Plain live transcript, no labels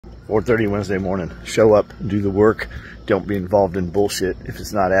4:30 Wednesday morning. Show up, do the work. Don't be involved in bullshit. If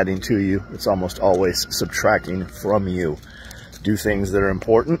it's not adding to you, it's almost always subtracting from you. Do things that are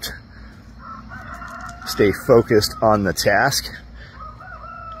important. Stay focused on the task.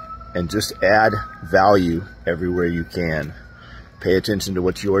 And just add value everywhere you can. Pay attention to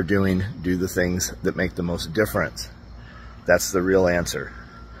what you're doing. Do the things that make the most difference. That's the real answer.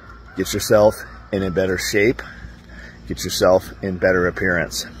 Get yourself in a better shape. Get yourself in better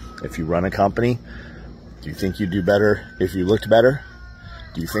appearance. If you run a company, do you think you'd do better if you looked better?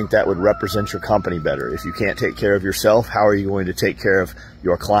 Do you think that would represent your company better? If you can't take care of yourself, how are you going to take care of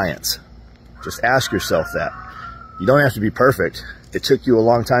your clients? Just ask yourself that. You don't have to be perfect. It took you a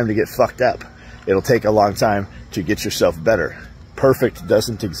long time to get fucked up. It'll take a long time to get yourself better. Perfect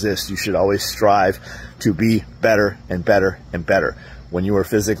doesn't exist. You should always strive to be better and better and better. When you are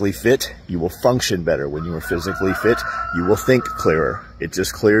physically fit, you will function better. When you are physically fit, you will think clearer. It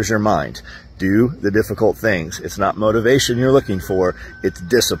just clears your mind. Do the difficult things. It's not motivation you're looking for, it's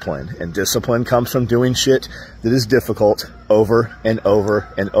discipline. And discipline comes from doing shit that is difficult over and over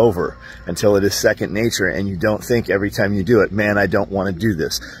and over until it is second nature and you don't think every time you do it, man, I don't want to do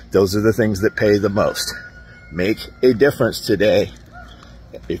this. Those are the things that pay the most. Make a difference today.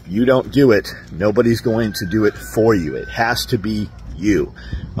 If you don't do it, nobody's going to do it for you. It has to be you.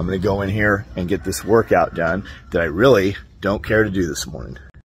 I'm going to go in here and get this workout done that I really don't care to do this morning.